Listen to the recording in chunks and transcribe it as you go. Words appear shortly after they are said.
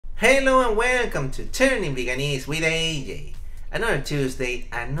Hello and welcome to Turning Veganese with AJ. Another Tuesday,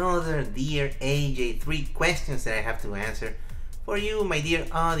 another Dear AJ 3 questions that I have to answer for you, my dear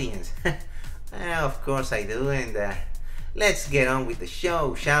audience. Of course I do, and let's get on with the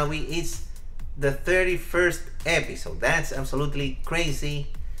show, shall we? It's the 31st episode. That's absolutely crazy.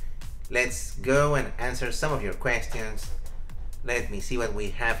 Let's go and answer some of your questions. Let me see what we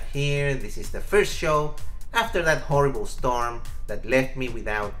have here. This is the first show after that horrible storm that left me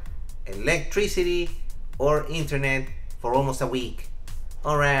without electricity or internet for almost a week.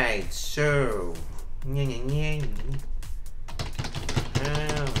 Alright, so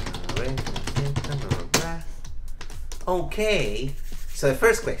okay, so the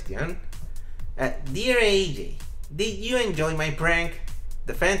first question, dear AJ, did you enjoy my prank,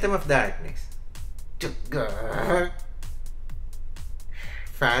 the Phantom of Darkness?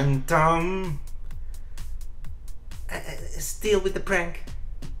 Phantom, still with the prank,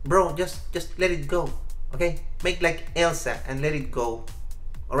 bro. Just let it go, okay? Make like Elsa and let it go.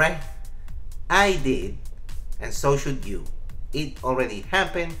 All right, I did, and so should you. It already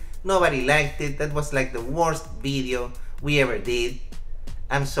happened. Nobody liked it. That was like the worst video we ever did.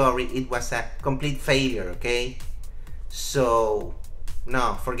 I'm sorry, it was a complete failure, okay? So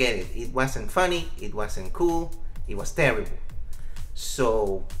no, forget it. It wasn't funny, it wasn't cool, it was terrible.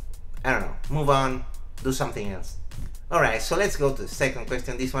 So I don't know, move on, do something else. Alright, so let's go to the second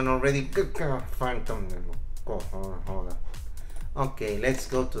question. This one already Phantom. Hold on. Okay, let's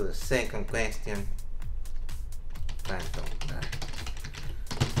go to the second question. Phantom.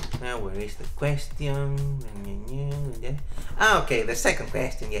 Now where is the question? Okay, the second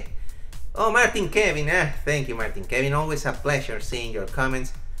question, yeah. Oh, Martin Kevin, thank you, Martin Kevin. Always a pleasure seeing your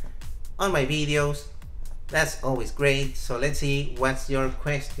comments on my videos. That's always great. So let's see, what's your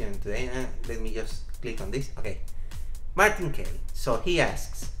question today? Let me just click on this. Okay, Martin Kevin. So he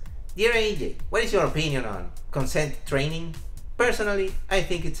asks, dear AJ, what is your opinion on consent training? Personally, I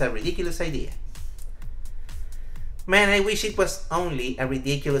think it's a ridiculous idea. Man, I wish it was only a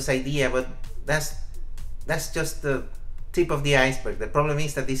ridiculous idea, but that's just the tip of the iceberg. The problem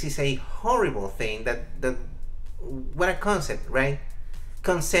is that this is a horrible thing. What a concept, right?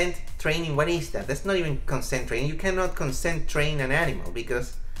 Consent training, what is that? That's not even consent training. You cannot consent train an animal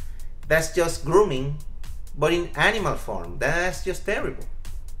because that's just grooming, but in animal form. That's just terrible.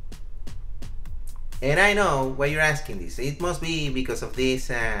 And I know why you're asking this. It must be because of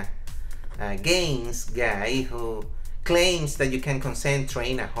this Gaines guy who claims that you can consent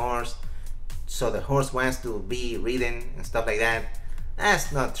train a horse so the horse wants to be ridden and stuff like that.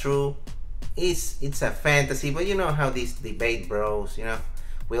 That's not true. It's a fantasy, but you know how these debate bros, you know,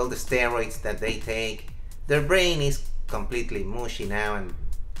 with all the steroids that they take, their brain is completely mushy now and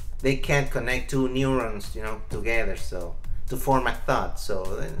they can't connect two neurons, you know, together so to form a thought.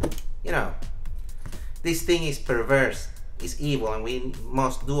 So you know, this thing is perverse, is evil, and we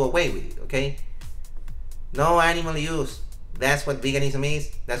must do away with it, okay? No animal use. That's what veganism is,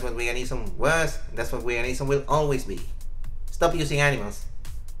 that's what veganism was, that's what veganism will always be. Stop using animals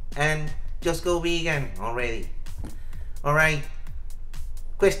and just go vegan already. Alright,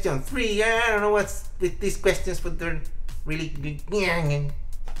 question 3. I don't know what's with these questions, but they're really good. Okay.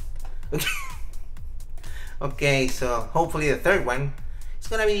 Okay, so hopefully the third one it's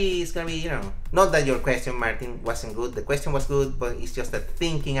gonna be, you know, not that your question, Martin, wasn't good. The question was good, but it's just that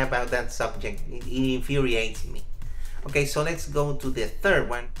thinking about that subject, it infuriates me. Okay, so let's go to the third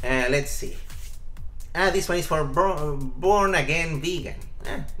one. Let's see. This one is for born again vegan.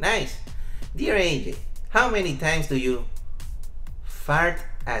 Nice. Dear AJ, how many times do you fart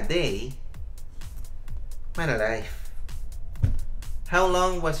a day? Man alive. How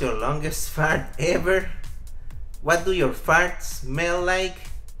long was your longest fart ever? What do your farts smell like?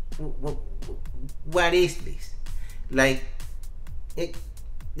 What is this? Like,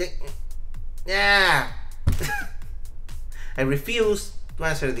 yeah. I refuse to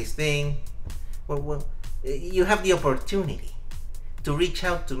answer this thing. Well, you have the opportunity to reach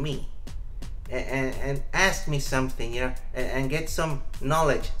out to me and ask me something, you know, and get some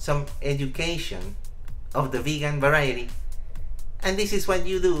knowledge, some education of the vegan variety. And this is what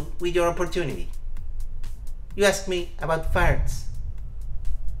you do with your opportunity. You ask me about farts.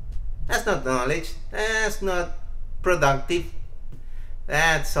 That's not knowledge. That's not productive.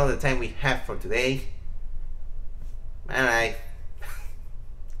 That's all the time we have for today. And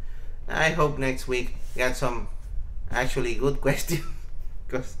I hope next week we got some actually good questions.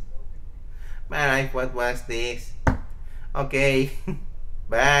 Because, man, what was this? Okay,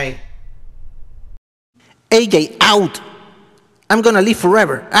 bye. AJ out. I'm gonna live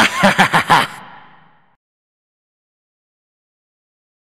forever.